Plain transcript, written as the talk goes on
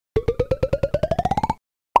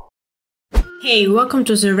Hey, welcome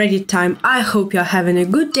to the Reddit time. I hope you're having a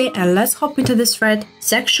good day and let's hop into this thread.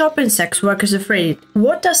 Sex shop and sex workers of Reddit.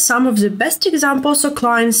 What are some of the best examples of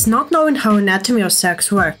clients not knowing how anatomy of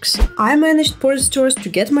sex works? I managed porn stores to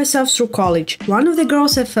get myself through college. One of the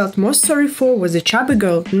girls I felt most sorry for was a chubby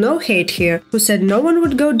girl, no hate here, who said no one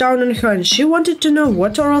would go down on her and she wanted to know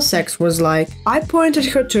what oral sex was like. I pointed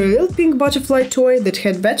her to a little pink butterfly toy that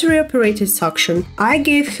had battery-operated suction. I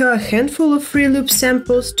gave her a handful of free lube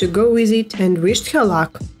samples to go with it and wished her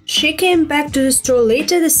luck. She came back to the store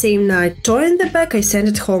later the same night, toy in the bag I sent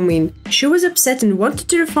it home in. She was upset and wanted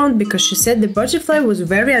to refund because she said the butterfly was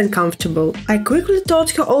very uncomfortable. I quickly told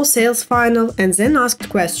her all sales final and then asked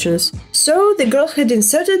questions. So, the girl had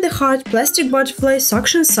inserted the hard plastic butterfly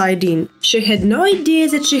suction side in. She had no idea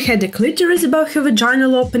that she had a clitoris above her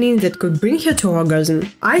vaginal opening that could bring her to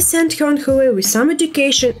orgasm. I sent her on her way with some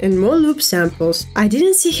education and more lube samples. I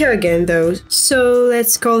didn't see her again though, so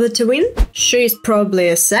let's call it a win? She is probably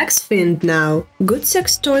a sex fiend now. Good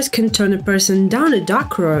sex toys can turn a person down a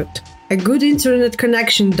dark road. A good internet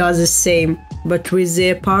connection does the same, but with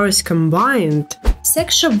their powers combined.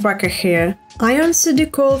 Sex shop worker here. I answered a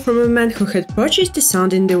call from a man who had purchased a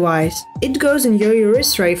sounding device. It goes in your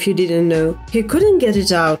urethra if you didn't know. He couldn't get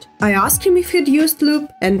it out. I asked him if he'd used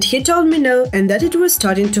lube, and he told me no and that it was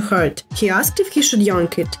starting to hurt. He asked if he should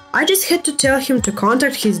yank it. I just had to tell him to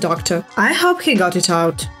contact his doctor. I hope he got it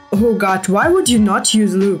out. Oh god, why would you not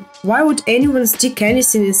use lube? Why would anyone stick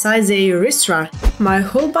anything inside their urethra? My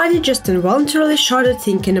whole body just involuntarily shuddered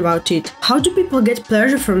thinking about it. How do people get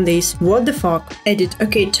pleasure from this? What the fuck? Edit.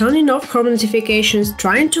 Okay, turning off home notifications,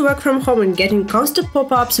 trying to work from home and getting constant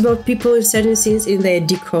pop-ups about people inserting things in their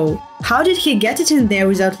dick hole. How did he get it in there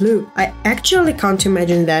without lube? I actually can't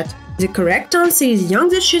imagine that. The correct answer is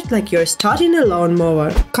yank the shit like you're starting a lawnmower.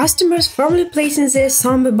 Customers firmly placing their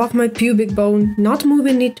thumb above my pubic bone, not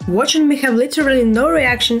moving it, watching me have literally no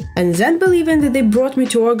reaction, and then believing that they brought me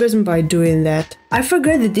to orgasm by doing that. I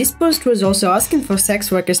forgot that this post was also asking for sex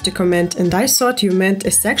workers to comment, and I thought you meant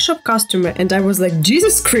a sex shop customer, and I was like,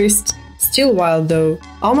 Jesus Christ! Still wild though.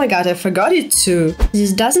 Oh my god, I forgot it too.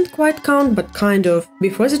 This doesn't quite count, but kind of,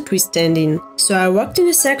 before the twist ending. So I worked in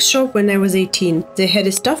a sex shop when I was 18. They had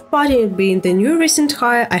a staff party and being the new recent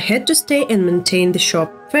hire, I had to stay and maintain the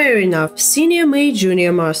shop. Fair enough, senior may,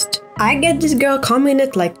 junior must. I get this girl coming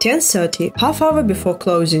at like 10:30, half hour before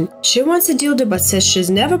closing. She wants a dildo but says she's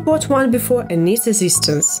never bought one before and needs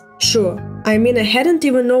assistance. Sure, I mean I hadn't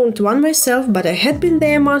even owned one myself, but I had been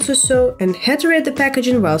there a month or so and had read the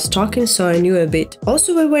packaging while stalking, so I knew a bit.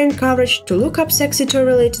 Also we were encouraged to look up sexy toy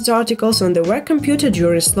related articles on the work computer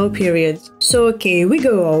during slow periods. So okay, we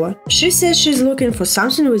go over. She says she's looking for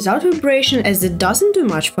something without vibration as it doesn't do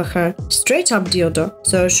much for her. Straight up dildo.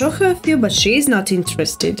 So I show her a few but she is not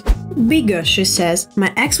interested. Bigger, she says.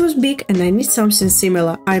 My ex was big and I need something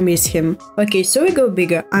similar. I miss him. Okay, so we go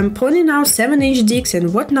bigger. I'm pointing out 7-inch dicks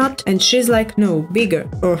and whatnot and she's like, no, bigger.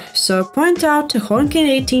 Oh, so I point out a honking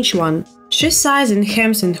 8-inch one. She sighs and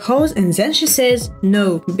hems and hoes and then she says,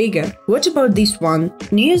 no, bigger. What about this one?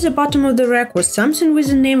 Near the bottom of the rack was something with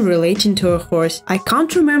a name relating to a horse. I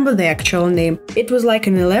can't remember the actual name. It was like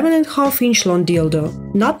an 11.5-inch long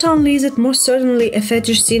dildo. Not only is it most certainly a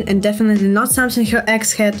fetish scene and definitely not something her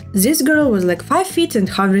ex had, this girl was like 5 feet and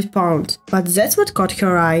 100 pounds. But that's what caught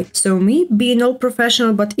her eye. So me, being all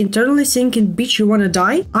professional but internally thinking, bitch, you wanna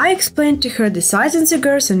die? I explained to her the size and the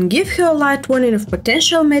girth and give her a light warning of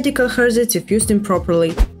potential medical hazards if used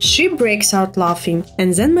improperly. She breaks out laughing,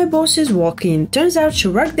 and then my bosses walk in. Turns out she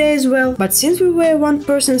worked there as well, but since we were a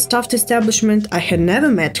one-person staffed establishment, I had never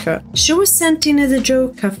met her. She was sent in as a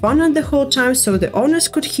joke, have fun on the whole time so the owners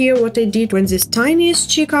could hear what I did when this tiniest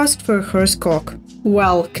chick asked for her cock.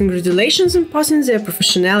 Well, congratulations on passing their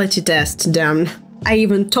professionality test, damn. I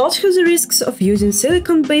even told her the risks of using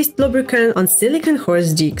silicone-based lubricant on silicone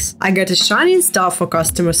horse dicks. I got a shining star for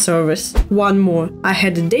customer service. One more. I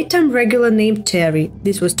had a daytime regular named Terry.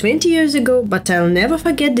 This was 20 years ago, but I'll never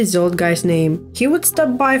forget this old guy's name. He would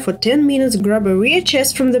stop by for 10 minutes, grab a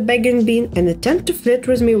VHS from the bagging bin and attempt to flirt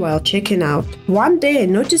with me while checking out. One day I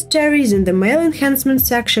noticed Terry is in the male enhancement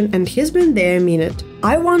section and he's been there a minute.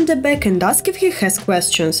 I wander back and ask if he has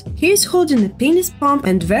questions. He is holding a penis pump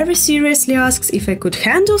and very seriously asks if I could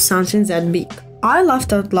handle something that big. I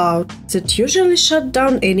laughed out loud. That usually shut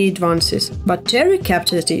down any advances, but Terry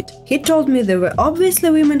kept at it. He told me there were obviously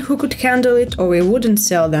women who could handle it or we wouldn't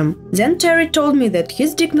sell them. Then Terry told me that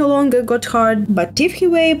his dick no longer got hard, but if he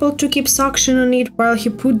were able to keep suction on it while he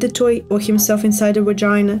put the toy or himself inside a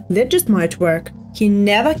vagina, that just might work. He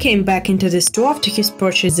never came back into the store after his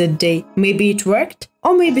purchase that day. Maybe it worked?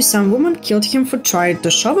 Or maybe some woman killed him for trying to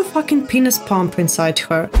shove a fucking penis pump inside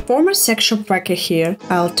her. Former sex shop worker here.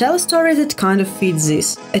 I'll tell a story that kind of fits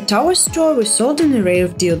this. At our store we sold an array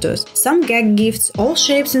of dildos, some gag gifts, all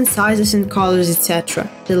shapes and sizes and colors, etc.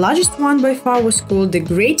 The largest one by far was called the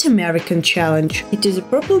Great American Challenge. It is a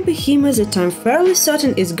purple behemoth that I'm fairly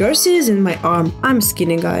certain is girthier than my arm. I'm a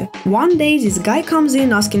skinny guy. One day this guy comes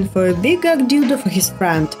in asking for a big gag dildo for his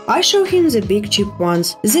friend. I show him the big cheap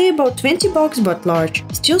ones. They're about $20 but large.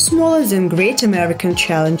 Still smaller than Great American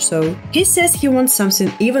Challenge though. He says he wants something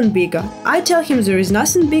even bigger. I tell him there is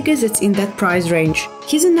nothing bigger that's in that price range.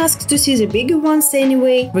 He then asks to see the bigger ones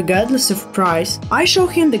anyway, regardless of price. I show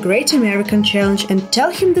him the Great American Challenge and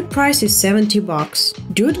tell him the price is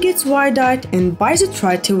 $70. Dude gets wide-eyed and buys it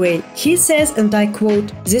right away. He says, and I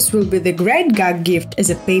quote, "This will be the great gag gift as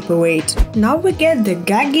a paperweight." Now we get the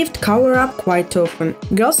gag gift cover-up quite often.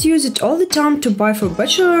 Girls use it all the time to buy for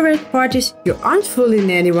bachelorette parties. You aren't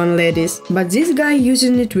fooling anyone, ladies. But this guy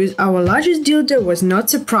using it with our largest dildo was not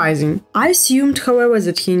surprising. I assumed, however,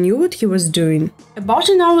 that he knew what he was doing. About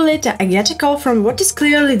an hour later, I get a call from what is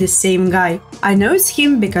clearly the same guy. I know it's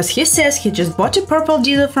him because he says he just bought a purple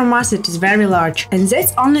dildo from us that is very large, and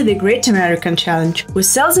that's only the Great American Challenge. We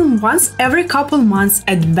sell them once every couple months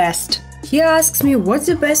at best. He asks me what's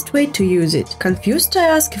the best way to use it. Confused, I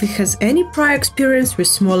ask if he has any prior experience with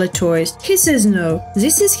smaller toys. He says no,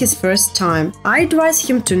 this is his first time. I advise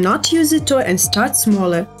him to not use the toy and start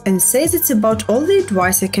smaller, and says it's about all the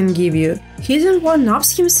advice I can give you. He then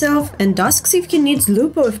one-ups himself and asks if he needs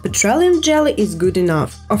lube or if petroleum jelly is good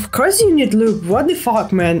enough. Of course you need lube, what the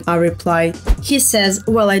fuck, man, I reply. He says,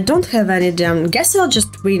 well, I don't have any damn, guess I'll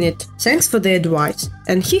just win it. Thanks for the advice.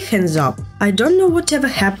 And he hangs up. I don't know whatever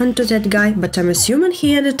happened to that guy, but I'm assuming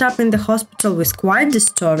he ended up in the hospital with quite the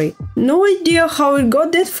story. No idea how it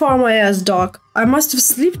got that far, my ass, doc. I must have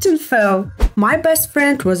slipped and fell. My best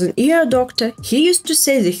friend was an ER doctor. He used to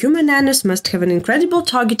say the human anus must have an incredible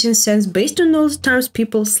targeting sense based on all the times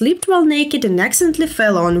people slept while naked and accidentally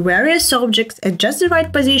fell on various objects at just the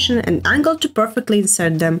right position and angle to perfectly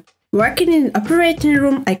insert them. Working in an operating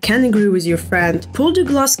room, I can agree with your friend. Pulled a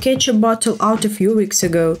glass ketchup bottle out a few weeks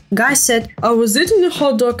ago. Guy said, I was eating a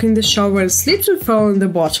hot dog in the shower and slipped and fell in the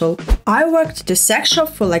bottle. I worked at a sex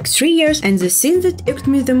shop for like 3 years, and the thing that irked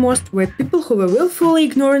me the most were people who were willfully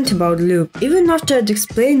ignorant about lube. Even after I'd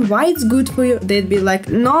explain why it's good for you, they'd be like,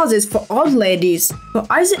 no, this is for old ladies. For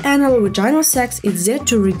either anal or vaginal sex, it's there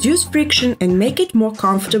to reduce friction and make it more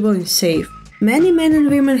comfortable and safe. Many men and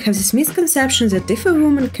women have this misconception that if a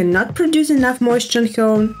woman cannot produce enough moisture on her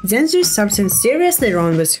own, then there is something seriously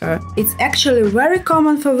wrong with her. It's actually very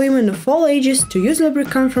common for women of all ages to use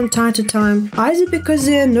lubricant from time to time, either because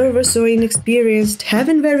they are nervous or inexperienced,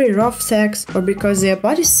 having very rough sex, or because their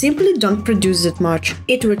bodies simply don't produce that much.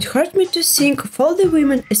 It would hurt me to think of all the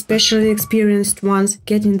women, especially experienced ones,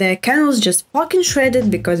 getting their canals just fucking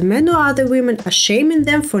shredded because men or other women are shaming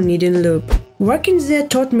them for needing lube. Working there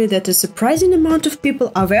taught me that a surprising amount of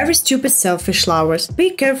people are very stupid selfish lovers.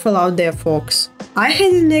 Be careful out there, folks. I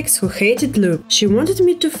had an ex who hated lube. She wanted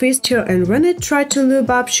me to fist her, and when I tried to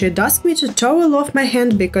lube up, she'd ask me to towel off my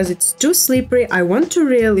hand because it's too slippery, I want to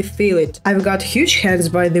really feel it. I've got huge hands,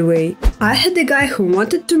 by the way. I had a guy who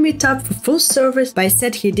wanted to meet up for full service, but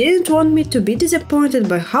said he didn't want me to be disappointed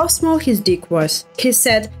by how small his dick was. He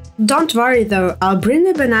said, don't worry though, I'll bring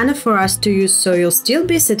a banana for us to use so you'll still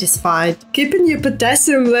be satisfied. Keeping your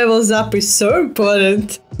potassium levels up is so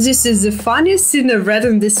important. This is the funniest thing I've read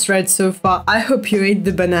on this thread so far. I hope you ate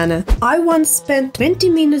the banana. I once spent 20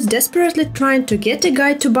 minutes desperately trying to get a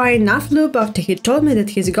guy to buy enough lube after he told me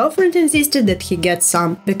that his girlfriend insisted that he get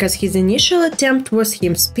some, because his initial attempt was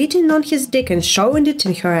him spitting on his dick and showing it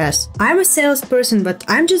in her ass. I'm a salesperson, but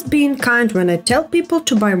I'm just being kind when I tell people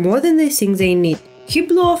to buy more than they think they need. He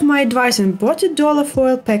blew off my advice and bought a $1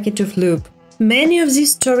 foil packet of lube. Many of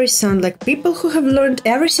these stories sound like people who have learned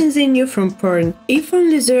everything they knew from porn. If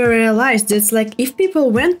only they realized that's like if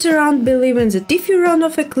people went around believing that if you run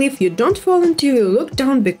off a cliff you don't fall until you look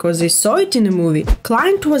down because they saw it in a movie.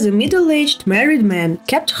 Client was a middle-aged married man,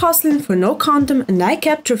 kept hustling for no condom, and I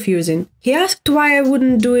kept refusing. He asked why I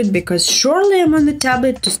wouldn't do it because surely I'm on the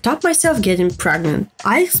tablet to stop myself getting pregnant.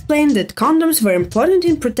 I explained that condoms were important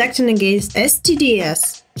in protecting against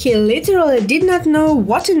STDs. He literally did not know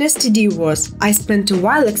what an STD was. I spent a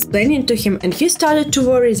while explaining to him, and he started to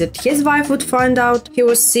worry that his wife would find out he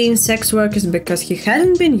was seeing sex workers because he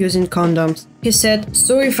hadn't been using condoms. He said,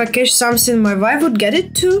 "So if I catch something, my wife would get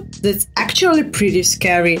it too? That's actually pretty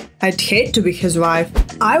scary. I'd hate to be his wife."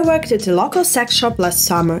 I worked at a local sex shop last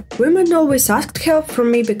summer. Women always asked help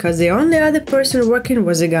from me because the only other person working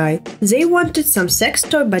was a guy. They wanted some sex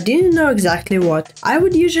toy but didn't know exactly what. I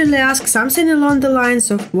would usually ask something along the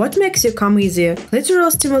lines of what makes you come easier,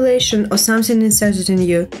 clitoral stimulation or something inserted in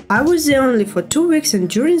you. I was there only for 2 weeks, and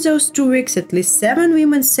during those 2 weeks at least 7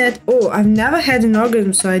 women said, "Oh, I've never had an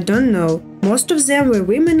orgasm, so I don't know." Most of them were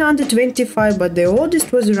women under 25, but the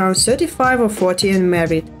oldest was around 35 or 40 and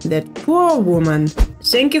married. That poor woman.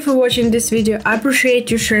 Thank you for watching this video. I appreciate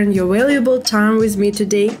you sharing your valuable time with me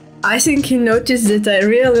today. I think you noticed that I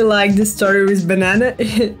really like the story with banana.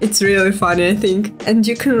 It's really funny, I think. And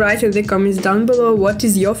you can write in the comments down below what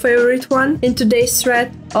is your favorite one in today's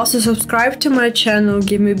thread. Also subscribe to my channel,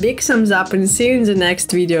 give me a big thumbs up, and see you in the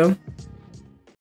next video.